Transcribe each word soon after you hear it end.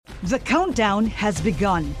The countdown has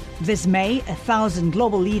begun. This May, 1,000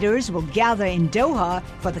 global leaders will gather in Doha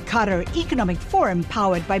for the Qatar Economic Forum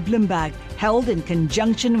powered by Bloomberg, held in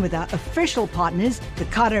conjunction with our official partners, the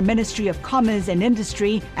Qatar Ministry of Commerce and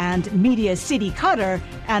Industry and Media City Qatar,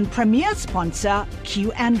 and premier sponsor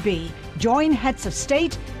QNB. Join heads of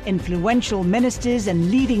state, influential ministers,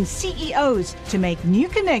 and leading CEOs to make new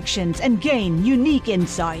connections and gain unique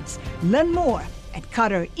insights. Learn more at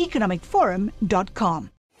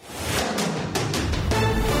QatarEconomicForum.com.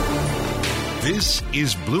 This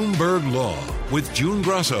is Bloomberg Law with June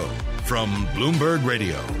Grosso from Bloomberg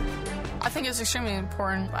Radio. I think it's extremely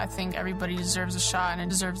important. I think everybody deserves a shot and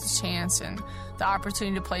deserves a chance and the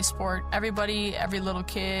opportunity to play sport. Everybody, every little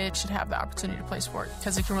kid should have the opportunity to play sport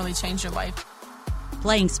because it can really change your life.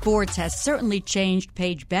 Playing sports has certainly changed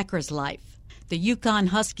Paige Becker's life. The Yukon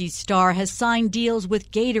Huskies star has signed deals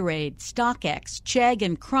with Gatorade, StockX, Chegg,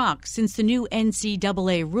 and Crocs since the new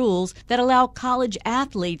NCAA rules that allow college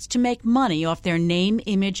athletes to make money off their name,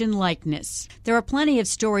 image, and likeness. There are plenty of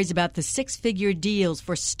stories about the six-figure deals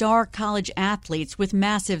for star college athletes with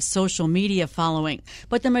massive social media following.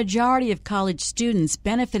 But the majority of college students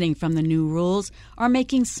benefiting from the new rules are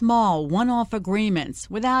making small, one-off agreements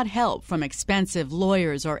without help from expensive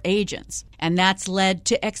lawyers or agents. And that's led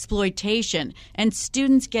to exploitation and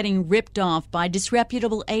students getting ripped off by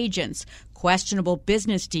disreputable agents, questionable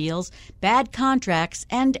business deals, bad contracts,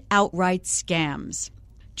 and outright scams.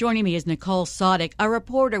 Joining me is Nicole Sodick, a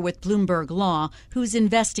reporter with Bloomberg Law, who's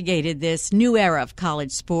investigated this new era of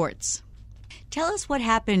college sports. Tell us what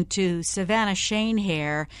happened to Savannah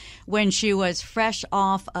Shanehair when she was fresh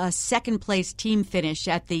off a second-place team finish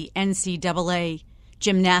at the NCAA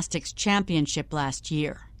Gymnastics Championship last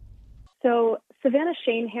year. So Savannah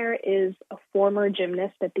Shanehair is a former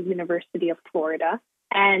gymnast at the University of Florida,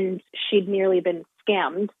 and she'd nearly been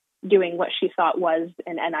scammed doing what she thought was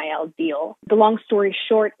an NIL deal. The long story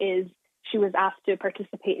short is she was asked to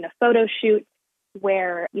participate in a photo shoot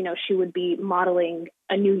where, she would be modeling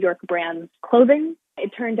a New York brand's clothing.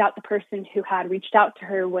 It turned out the person who had reached out to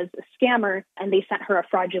her was a scammer, and they sent her a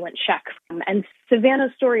fraudulent check. And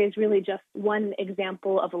Savannah's story is really just one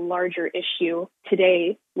example of a larger issue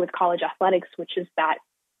today with college athletics, which is that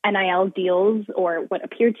NIL deals, or what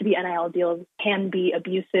appear to be NIL deals, can be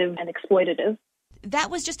abusive and exploitative. That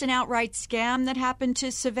was just an outright scam that happened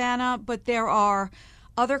to Savannah, but there are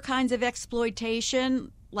other kinds of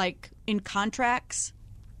exploitation, like in contracts?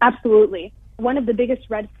 Absolutely. One of the biggest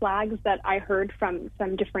red flags that I heard from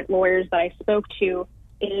some different lawyers that I spoke to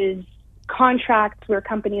is contracts where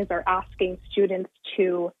companies are asking students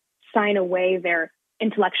to sign away their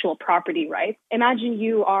intellectual property rights. Imagine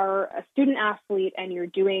you are a student athlete and you're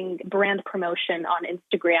doing brand promotion on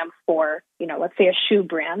Instagram for, let's say a shoe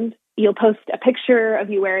brand. You'll post a picture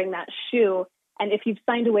of you wearing that shoe. And if you've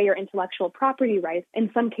signed away your intellectual property rights, in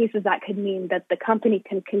some cases that could mean that the company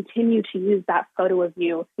can continue to use that photo of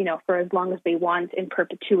you, for as long as they want in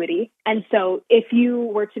perpetuity. And so if you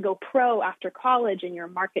were to go pro after college and your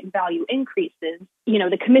market value increases,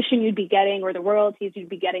 the commission you'd be getting or the royalties you'd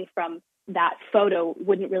be getting from that photo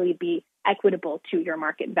wouldn't really be equitable to your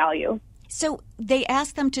market value. So they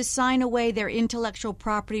asked them to sign away their intellectual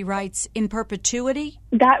property rights in perpetuity?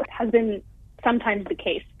 That has been sometimes the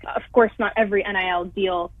case. Of course, not every NIL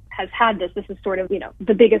deal has had this. This is sort of,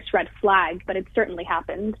 the biggest red flag, but it certainly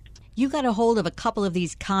happened. You got a hold of a couple of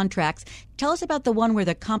these contracts. Tell us about the one where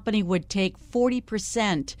the company would take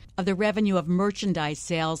 40% of the revenue of merchandise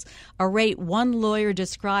sales, a rate one lawyer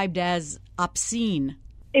described as obscene.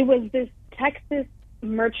 It was this Texas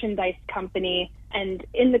merchandise company, and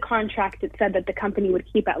in the contract it said that the company would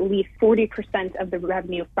keep at least 40% of the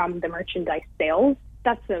revenue from the merchandise sales.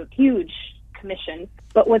 That's a huge commission.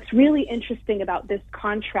 But what's really interesting about this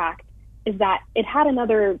contract is that it had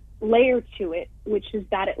another layer to it, which is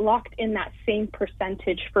that it locked in that same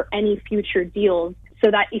percentage for any future deals.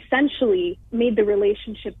 So that essentially made the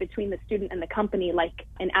relationship between the student and the company like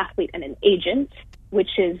an athlete and an agent,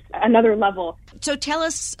 which is another level. So tell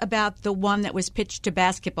us about the one that was pitched to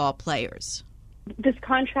basketball players. This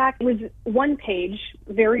contract was one page,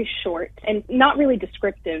 very short, and not really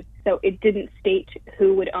descriptive. So it didn't state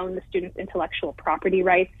who would own the student's intellectual property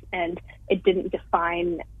rights, and it didn't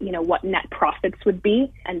define, what net profits would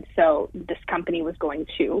be. And so this company was going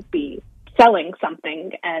to be selling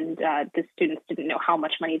something, and the students didn't know how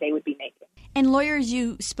much money they would be making. And lawyers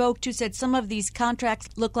you spoke to said some of these contracts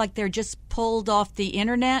look like they're just pulled off the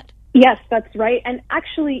internet? Yes, that's right. And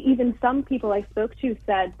actually, even some people I spoke to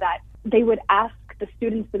said that they would ask the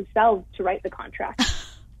students themselves to write the contract.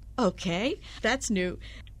 Okay, that's new.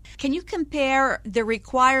 Can you compare the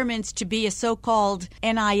requirements to be a so-called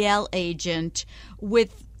NIL agent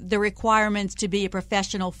with the requirements to be a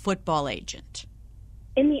professional football agent?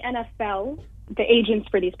 In the NFL, the agents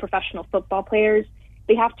for these professional football players,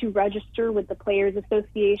 they have to register with the Players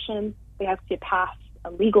Association. They have to pass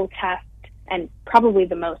a legal test. And probably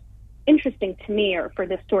the most interesting to me, or for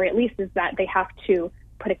this story at least, is that they have to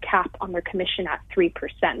put a cap on their commission at 3%.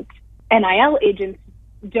 NIL agents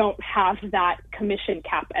don't have that commission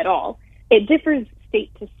cap at all. It differs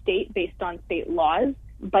state to state based on state laws,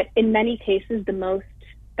 but in many cases, the most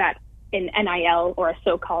that an NIL or a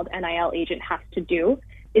so-called NIL agent has to do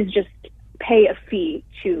is just pay a fee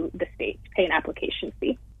to the state, pay an application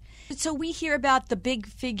fee. So we hear about the big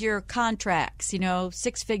figure contracts,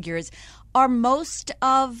 6 figures. Are most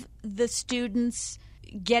of the students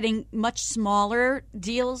getting much smaller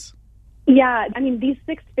deals? Yeah, these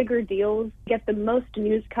 6-figure deals get the most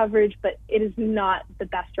news coverage, but it is not the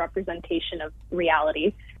best representation of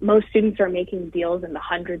reality. Most students are making deals in the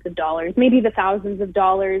hundreds of dollars, maybe the thousands of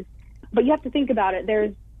dollars. But you have to think about it.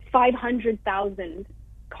 There's 500,000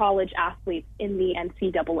 college athletes in the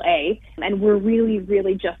NCAA, and we're really,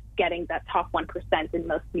 really just getting that top 1% in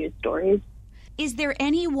most news stories. Is there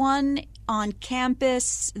anyone on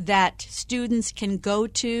campus that students can go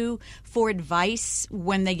to for advice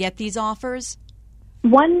when they get these offers?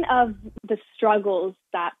 One of the struggles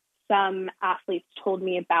that some athletes told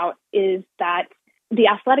me about is that the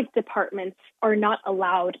athletic departments are not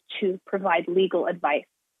allowed to provide legal advice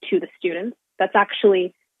to the students. That's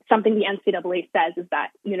actually something the NCAA says, is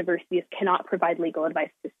that universities cannot provide legal advice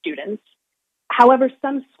to students. However,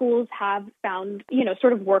 some schools have found,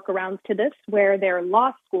 sort of workarounds to this, where there are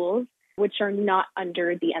law schools, which are not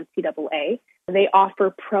under the NCAA. They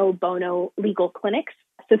offer pro bono legal clinics.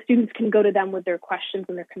 So students can go to them with their questions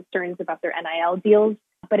and their concerns about their NIL deals.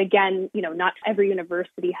 But again, not every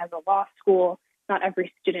university has a law school. Not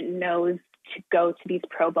every student knows to go to these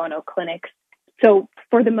pro bono clinics. So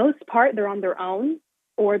for the most part, they're on their own,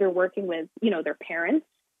 or they're working with, their parents.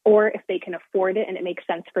 Or if they can afford it and it makes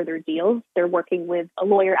sense for their deals, they're working with a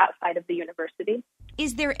lawyer outside of the university.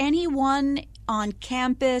 Is there anyone on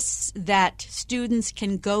campus that students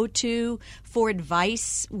can go to for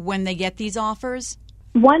advice when they get these offers?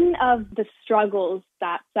 One of the struggles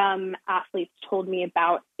that some athletes told me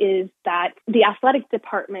about is that the athletic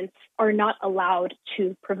departments are not allowed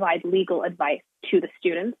to provide legal advice to the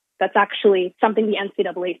students. That's actually something the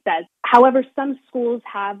NCAA says. However, some schools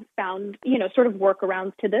have found, sort of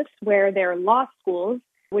workarounds to this, where there are law schools,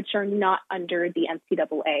 which are not under the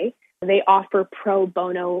NCAA. They offer pro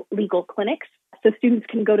bono legal clinics. So students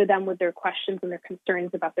can go to them with their questions and their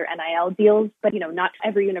concerns about their NIL deals. But, not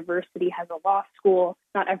every university has a law school.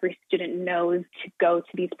 Not every student knows to go to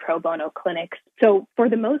these pro bono clinics. So for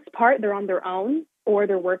the most part, they're on their own, or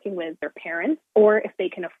they're working with their parents, or if they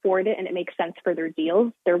can afford it and it makes sense for their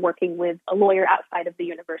deals, they're working with a lawyer outside of the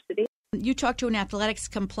university. You talked to an athletics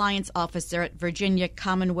compliance officer at Virginia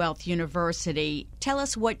Commonwealth University. Tell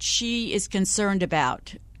us what she is concerned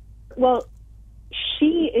about. Well,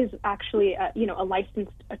 she is actually a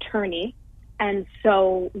licensed attorney, and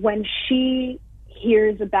so when she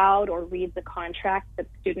hears about or reads a contract that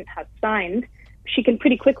the student has signed, she can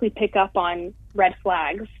pretty quickly pick up on red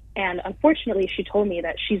flags. And unfortunately, she told me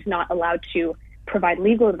that she's not allowed to provide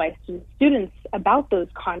legal advice to students about those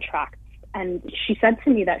contracts. And she said to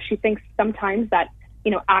me that she thinks sometimes that,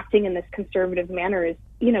 acting in this conservative manner is,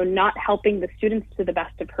 not helping the students to the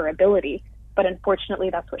best of her ability. But unfortunately,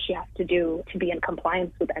 that's what she has to do to be in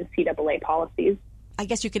compliance with NCAA policies. I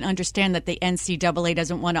guess you can understand that the NCAA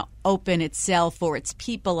doesn't want to open itself or its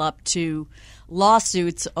people up to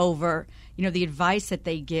lawsuits over, the advice that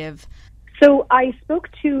they give. So I spoke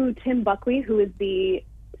to Tim Buckley, who is the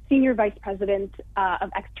Senior Vice President of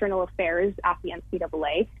External Affairs at the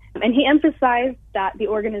NCAA, and he emphasized that the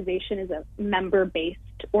organization is a member-based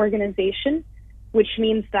organization, which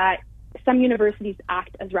means that some universities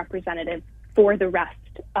act as representatives for the rest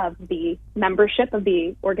of the membership of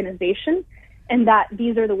the organization, and that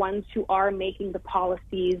these are the ones who are making the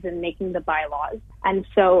policies and making the bylaws. And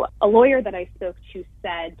so a lawyer that I spoke to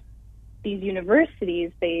said these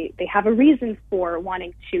universities, they have a reason for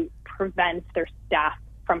wanting to prevent their staff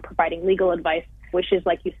from providing legal advice, which is,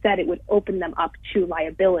 like you said, it would open them up to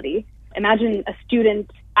liability. Imagine a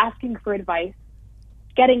student asking for advice,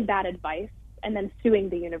 getting bad advice, and then suing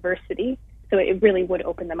the university. So it really would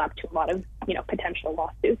open them up to a lot of, potential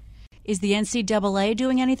lawsuits. Is the NCAA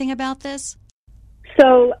doing anything about this?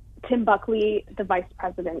 So Tim Buckley, the Vice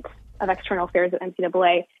President of External Affairs at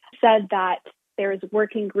NCAA, said that there is a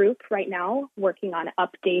working group right now working on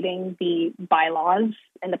updating the bylaws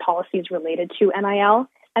and the policies related to NIL.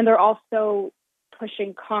 And they're also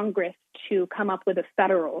pushing Congress to come up with a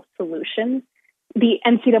federal solution the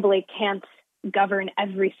NCAA can't govern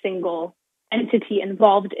every single entity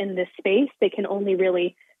involved in this space. They can only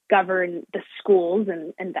really govern the schools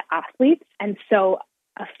and the athletes. And so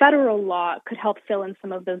a federal law could help fill in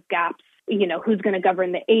some of those gaps, who's going to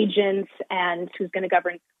govern the agents and who's going to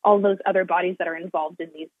govern all those other bodies that are involved in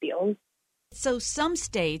these deals. So some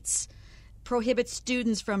states prohibit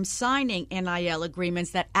students from signing NIL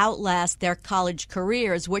agreements that outlast their college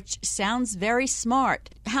careers, which sounds very smart.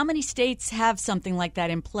 How many states have something like that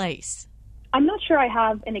in place? I'm not sure I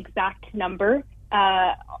have an exact number,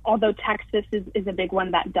 although Texas is a big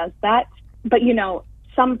one that does that. But,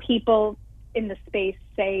 some people in the space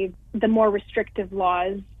say the more restrictive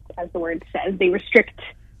laws, as the word says, they restrict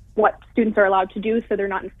what students are allowed to do, so they're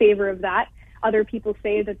not in favor of that. Other people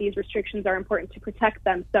say that these restrictions are important to protect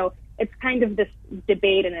them. So it's kind of this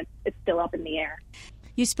debate, and it's still up in the air.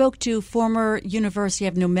 You spoke to former University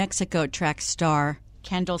of New Mexico track star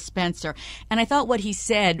Kendall Spencer, and I thought what he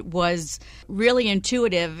said was really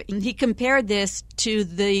intuitive. He compared this to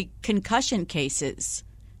the concussion cases.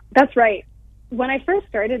 That's right. When I first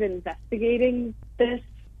started investigating this,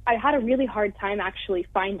 I had a really hard time actually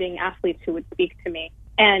finding athletes who would speak to me.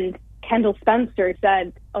 And Kendall Spencer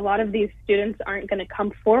said a lot of these students aren't going to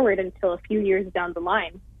come forward until a few years down the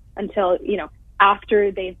line, until, after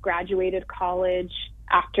they've graduated college,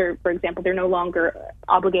 after, for example, they're no longer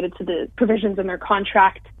obligated to the provisions in their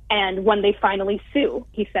contract. And when they finally sue,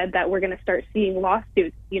 he said that we're going to start seeing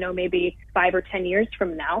lawsuits, maybe 5 or 10 years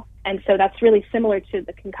from now. And so that's really similar to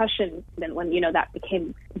the concussion incident when, that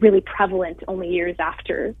became really prevalent only years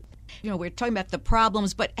after. We're talking about the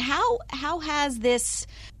problems, but how has this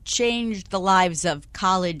changed the lives of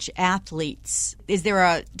college athletes? Is there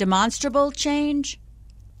a demonstrable change?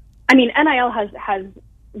 I mean, NIL has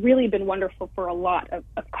really been wonderful for a lot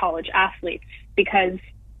of college athletes because,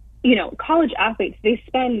 college athletes, they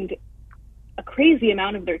spend a crazy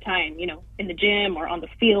amount of their time, in the gym or on the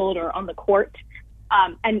field or on the court.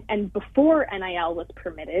 And before NIL was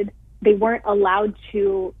permitted, they weren't allowed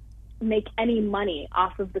to make any money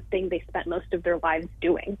off of the thing they spent most of their lives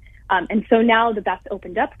doing. And so now that that's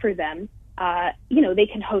opened up for them, they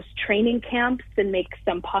can host training camps and make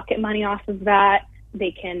some pocket money off of that.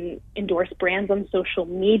 They can endorse brands on social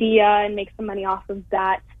media and make some money off of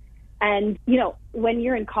that. And, when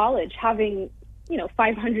you're in college, having,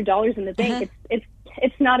 $500 in the bank,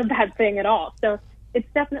 it's not a bad thing at all. So it's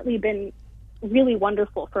definitely been really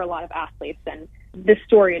wonderful for a lot of athletes. And this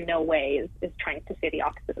story in no way is trying to say the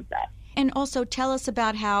opposite of that. And also tell us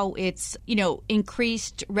about how it's,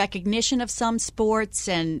 increased recognition of some sports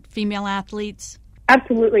and female athletes.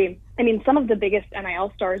 Absolutely. I mean, some of the biggest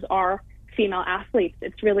NIL stars are female athletes.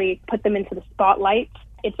 It's really put them into the spotlight.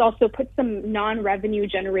 It's also put some non-revenue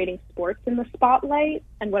generating sports in the spotlight.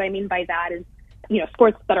 And what I mean by that is,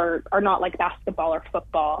 sports that are not like basketball or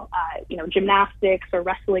football, gymnastics or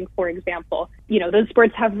wrestling, for example. Those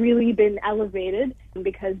sports have really been elevated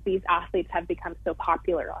because these athletes have become so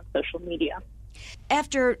popular on social media.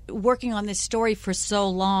 After working on this story for so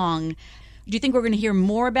long, do you think we're going to hear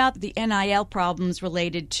more about the NIL problems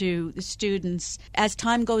related to the students as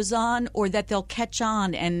time goes on, or that they'll catch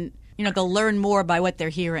on and, they'll learn more by what they're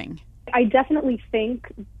hearing? I definitely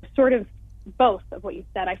think sort of both of what you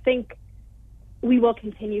said. I think we will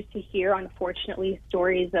continue to hear, unfortunately,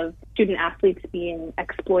 stories of student athletes being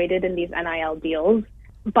exploited in these NIL deals.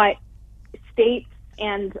 But states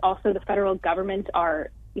and also the federal government are,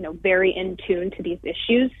 very in tune to these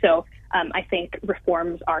issues. So I think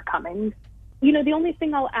reforms are coming. The only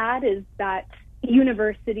thing I'll add is that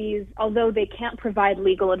universities, although they can't provide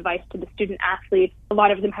legal advice to the student athletes, a lot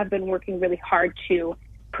of them have been working really hard to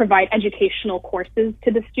provide educational courses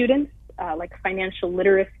to the students, like financial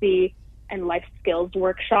literacy and life skills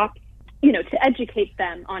workshops, to educate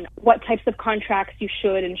them on what types of contracts you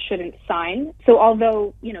should and shouldn't sign. So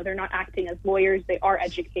although, they're not acting as lawyers, they are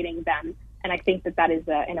educating them. And I think that is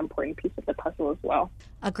an important piece of the puzzle as well.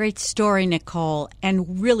 A great story, Nicole,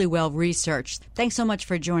 and really well researched. Thanks so much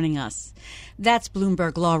for joining us. That's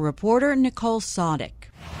Bloomberg Law reporter Nicole Sodick.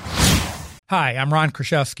 Hi, I'm Ron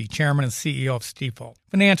Kraszewski, Chairman and CEO of Stifel.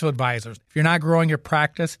 Financial advisors, if you're not growing your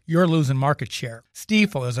practice, you're losing market share.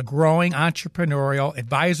 Stifel is a growing, entrepreneurial,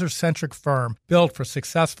 advisor-centric firm built for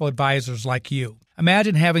successful advisors like you.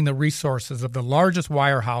 Imagine having the resources of the largest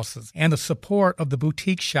wirehouses and the support of the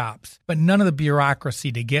boutique shops, but none of the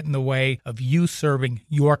bureaucracy to get in the way of you serving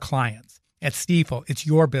your clients. At Stifel, it's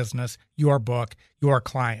your business, your book, your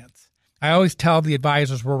clients. I always tell the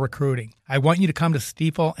advisors we're recruiting, I want you to come to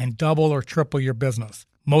Stifel and double or triple your business.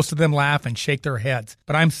 Most of them laugh and shake their heads,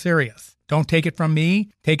 but I'm serious. Don't take it from me.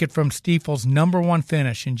 Take it from Stifel's #1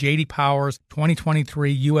 finish in J.D. Power's 2023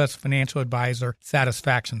 U.S. Financial Advisor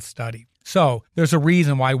Satisfaction Study. So, there's a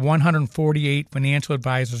reason why 148 financial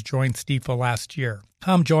advisors joined Stifel last year.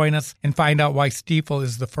 Come join us and find out why Stifel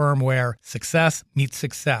is the firm where success meets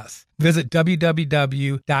success. Visit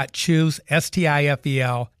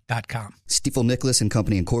www.choosestifel.com. Stifel Nicholas and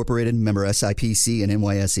Company Incorporated, member SIPC and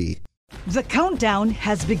NYSE. The countdown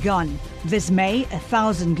has begun. This May,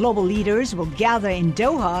 1,000 global leaders will gather in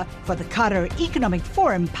Doha for the Qatar Economic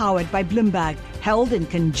Forum powered by Bloomberg, held in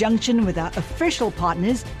conjunction with our official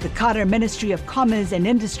partners, the Qatar Ministry of Commerce and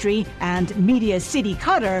Industry and Media City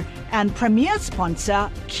Qatar, and premier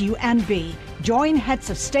sponsor Q&B. Join heads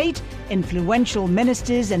of state, influential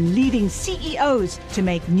ministers, and leading CEOs to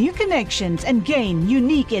make new connections and gain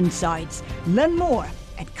unique insights. Learn more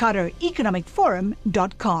at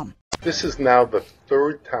QatarEconomicForum.com. This is now the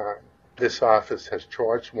third time this office has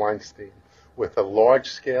charged Weinstein with a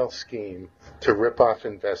large-scale scheme to rip off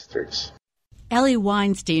investors. Ellie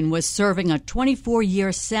Weinstein was serving a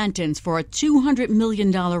 24-year sentence for a $200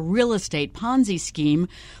 million real estate Ponzi scheme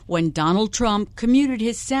when Donald Trump commuted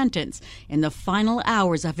his sentence in the final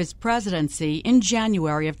hours of his presidency in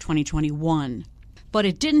January of 2021. But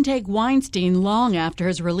it didn't take Weinstein long after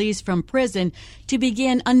his release from prison to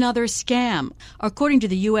begin another scam, according to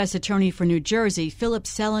the U.S. Attorney for New Jersey, Philip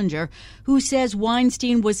Selinger, who says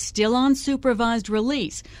Weinstein was still on supervised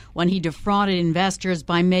release when he defrauded investors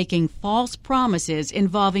by making false promises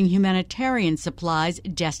involving humanitarian supplies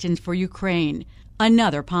destined for Ukraine.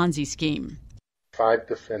 Another Ponzi scheme. 5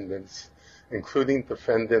 defendants, including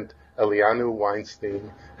defendant Elianu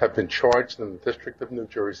Weinstein, have been charged in the District of New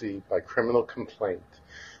Jersey by criminal complaint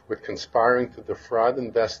with conspiring to defraud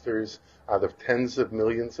investors out of tens of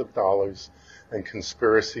millions of dollars and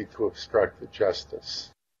conspiracy to obstruct justice.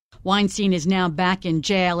 Weinstein is now back in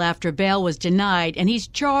jail after bail was denied, and he's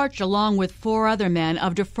charged, along with 4 other men,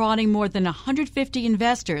 of defrauding more than 150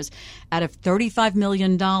 investors out of $35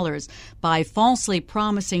 million by falsely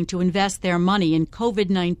promising to invest their money in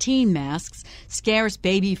COVID-19 masks, scarce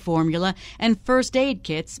baby formula, and first aid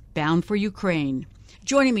kits bound for Ukraine.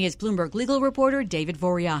 Joining me is Bloomberg legal reporter David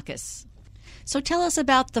Voriakis. So tell us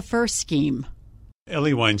about the first scheme.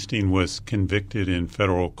 Ellie Weinstein was convicted in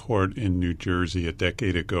federal court in New Jersey a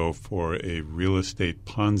decade ago for a real estate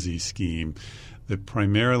Ponzi scheme that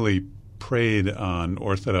primarily preyed on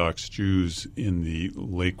Orthodox Jews in the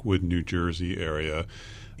Lakewood, New Jersey area.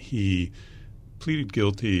 He pleaded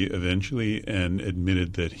guilty eventually and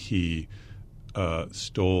admitted that he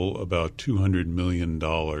stole about $200 million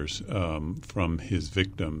from his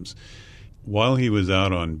victims. While he was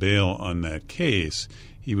out on bail on that case,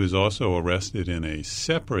 he was also arrested in a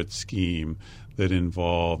separate scheme that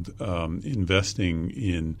involved investing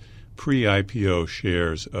in pre-IPO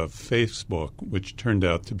shares of Facebook, which turned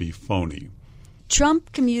out to be phony.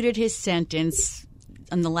 Trump commuted his sentence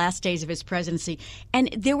on the last days of his presidency, and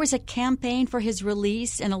there was a campaign for his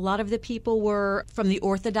release, and a lot of the people were from the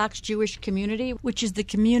Orthodox Jewish community, which is the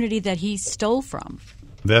community that he stole from.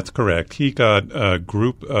 That's correct. He got a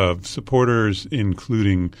group of supporters,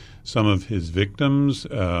 including some of his victims,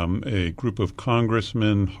 a group of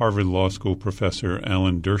congressmen, Harvard Law School professor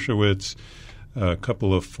Alan Dershowitz, a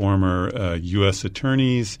couple of former U.S.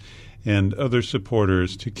 attorneys, and other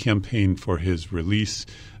supporters to campaign for his release.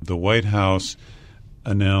 The White House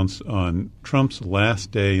announced on Trump's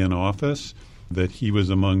last day in office that he was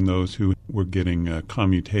among those who were getting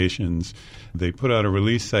commutations. They put out a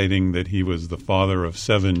release citing that he was the father of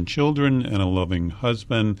 7 children and a loving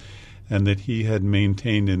husband, and that he had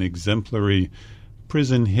maintained an exemplary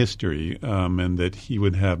prison history, and that he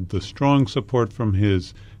would have the strong support from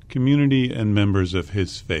his community and members of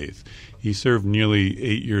his faith. He served nearly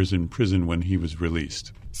 8 years in prison when he was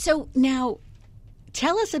released. So now,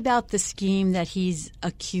 tell us about the scheme that he's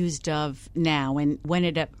accused of now and when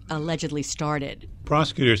it allegedly started.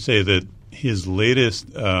 Prosecutors say that his latest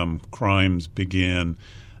crimes began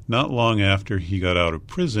not long after he got out of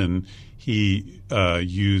prison. He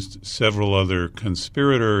used several other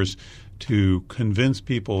conspirators to convince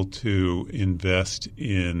people to invest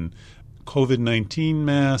in COVID-19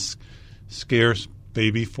 masks, scarce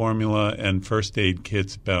baby formula, and first aid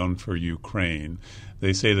kits bound for Ukraine.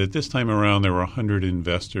 They say that this time around there were 100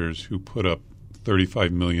 investors who put up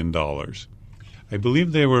 $35 million. I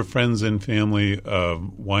believe they were friends and family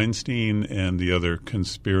of Weinstein and the other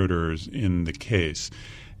conspirators in the case.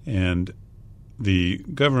 And the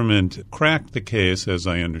government cracked the case, as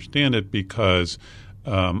I understand it, because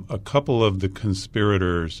a couple of the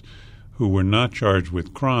conspirators who were not charged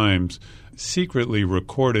with crimes secretly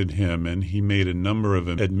recorded him, and he made a number of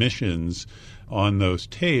admissions on those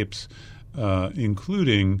tapes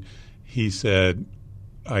including, he said,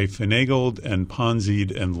 I finagled and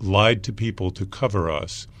ponzied and lied to people to cover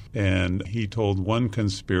us. And he told one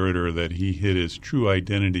conspirator that he hid his true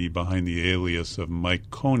identity behind the alias of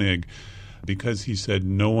Mike Koenig because he said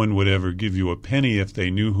no one would ever give you a penny if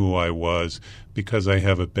they knew who I was because I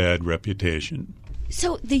have a bad reputation.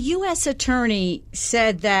 So the U.S. attorney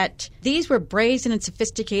said that these were brazen and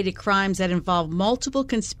sophisticated crimes that involved multiple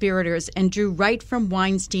conspirators and drew right from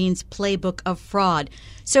Weinstein's playbook of fraud.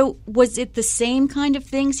 So was it the same kind of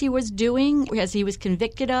things he was doing as he was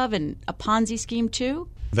convicted of, and a Ponzi scheme too?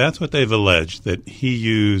 That's what they've alleged, that he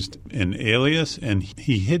used an alias and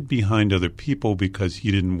he hid behind other people because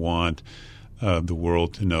he didn't want the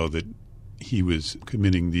world to know that he was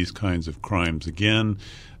committing these kinds of crimes again.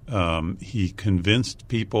 He convinced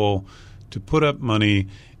people to put up money,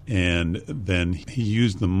 and then he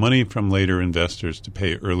used the money from later investors to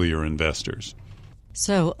pay earlier investors.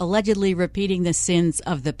 So, allegedly repeating the sins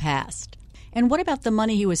of the past. And what about the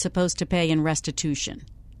money he was supposed to pay in restitution?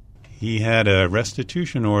 He had a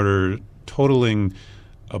restitution order totaling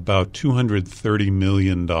about $230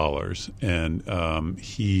 million, and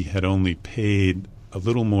he had only paid a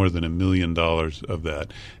little more than $1 million of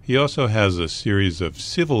that. He also has a series of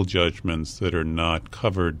civil judgments that are not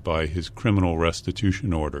covered by his criminal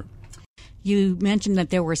restitution order. You mentioned that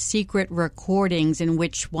there were secret recordings in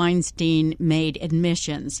which Weinstein made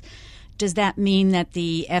admissions. Does that mean that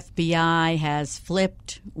the FBI has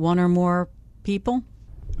flipped one or more people?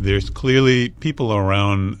 There's clearly people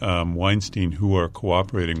around Weinstein who are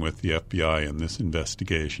cooperating with the FBI in this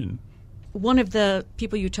investigation. One of the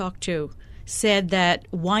people you talked to said that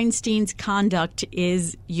Weinstein's conduct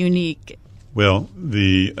is unique. Well,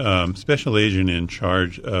 the special agent in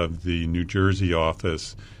charge of the New Jersey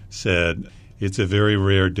office said, it's a very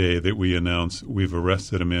rare day that we announce we've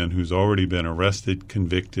arrested a man who's already been arrested,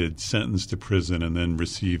 convicted, sentenced to prison, and then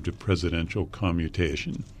received a presidential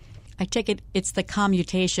commutation. I take it it's the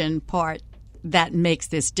commutation part that makes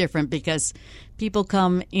this different, because people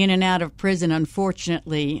come in and out of prison,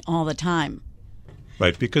 unfortunately, all the time.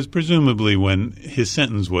 Right, because presumably when his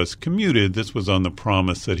sentence was commuted, this was on the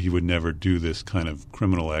promise that he would never do this kind of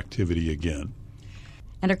criminal activity again.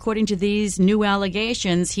 And according to these new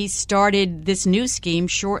allegations, he started this new scheme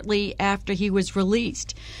shortly after he was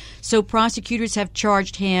released. So prosecutors have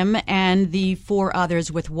charged him and the 4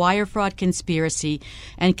 others with wire fraud conspiracy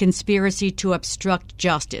and conspiracy to obstruct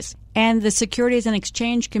justice. And the Securities and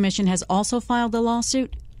Exchange Commission has also filed a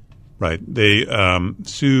lawsuit? Right. They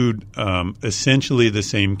sued essentially the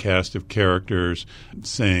same cast of characters,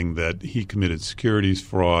 saying that he committed securities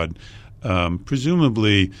fraud.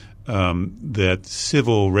 Presumably that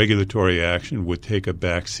civil regulatory action would take a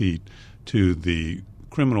backseat to the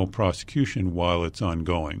criminal prosecution while it's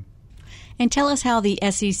ongoing. And tell us how the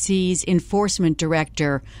SEC's enforcement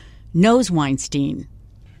director knows Weinstein.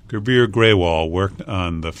 Gurbir Grewal worked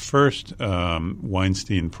on the first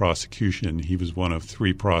Weinstein prosecution. He was one of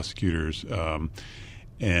 3 prosecutors.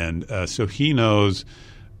 So he knows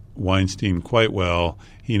Weinstein quite well.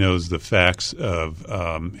 He knows the facts of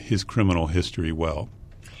his criminal history well.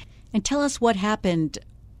 And tell us what happened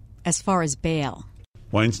as far as bail.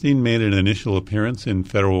 Weinstein made an initial appearance in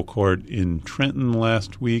federal court in Trenton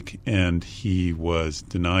last week, and he was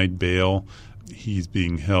denied bail. He's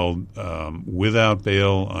being held without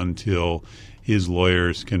bail until his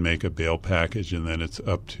lawyers can make a bail package, and then it's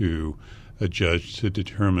up to a judge to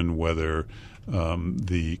determine whether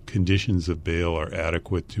the conditions of bail are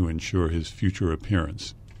adequate to ensure his future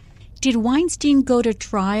appearance. Did Weinstein go to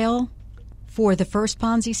trial for the first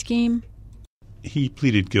Ponzi scheme? He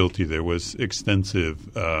pleaded guilty. There was extensive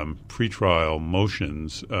pretrial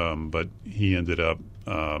motions, but he ended up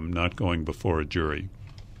not going before a jury.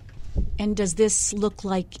 And does this look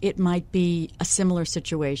like it might be a similar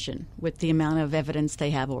situation with the amount of evidence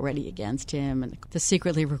they have already against him and the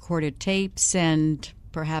secretly recorded tapes and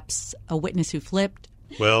perhaps a witness who flipped?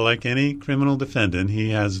 Well, like any criminal defendant,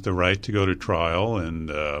 he has the right to go to trial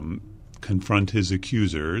and confront his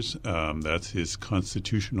accusers. That's his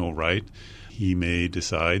constitutional right. He may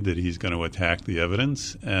decide that he's going to attack the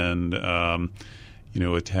evidence and,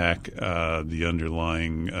 attack the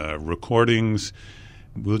underlying recordings.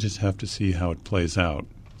 We'll just have to see how it plays out.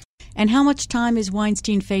 And how much time is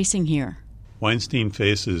Weinstein facing here? Weinstein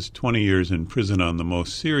faces 20 years in prison on the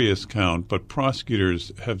most serious count, but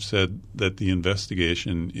prosecutors have said that the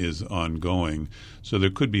investigation is ongoing, so there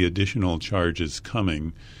could be additional charges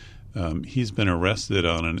coming. He's been arrested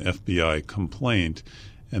on an FBI complaint,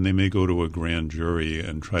 and they may go to a grand jury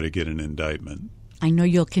and try to get an indictment. I know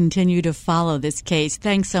you'll continue to follow this case.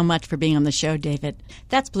 Thanks so much for being on the show, David.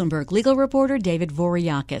 That's Bloomberg legal reporter David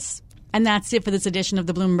Voriakis. And that's it for this edition of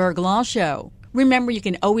the Bloomberg Law Show. Remember, you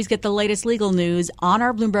can always get the latest legal news on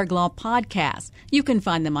our Bloomberg Law podcast. You can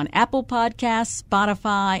find them on Apple Podcasts,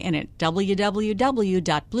 Spotify, and at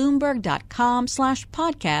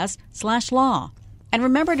www.bloomberg.com/podcast/law. And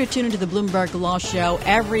remember to tune into the Bloomberg Law Show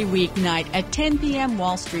every weeknight at 10 p.m.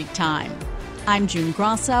 Wall Street time. I'm June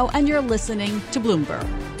Grosso, and you're listening to Bloomberg.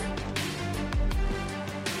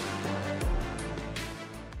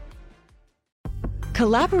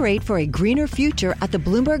 Collaborate for a greener future at the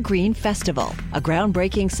Bloomberg Green Festival, a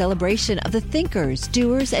groundbreaking celebration of the thinkers,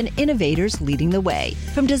 doers, and innovators leading the way.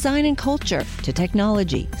 From design and culture to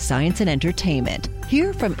technology, science, and entertainment.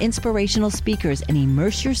 Hear from inspirational speakers and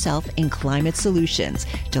immerse yourself in climate solutions.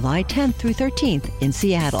 July 10th through 13th in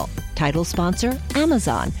Seattle. Title sponsor,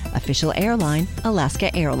 Amazon. Official airline,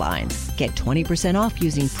 Alaska Airlines. Get 20% off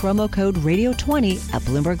using promo code radio20 at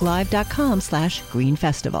BloombergLive.com/Green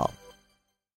Festival.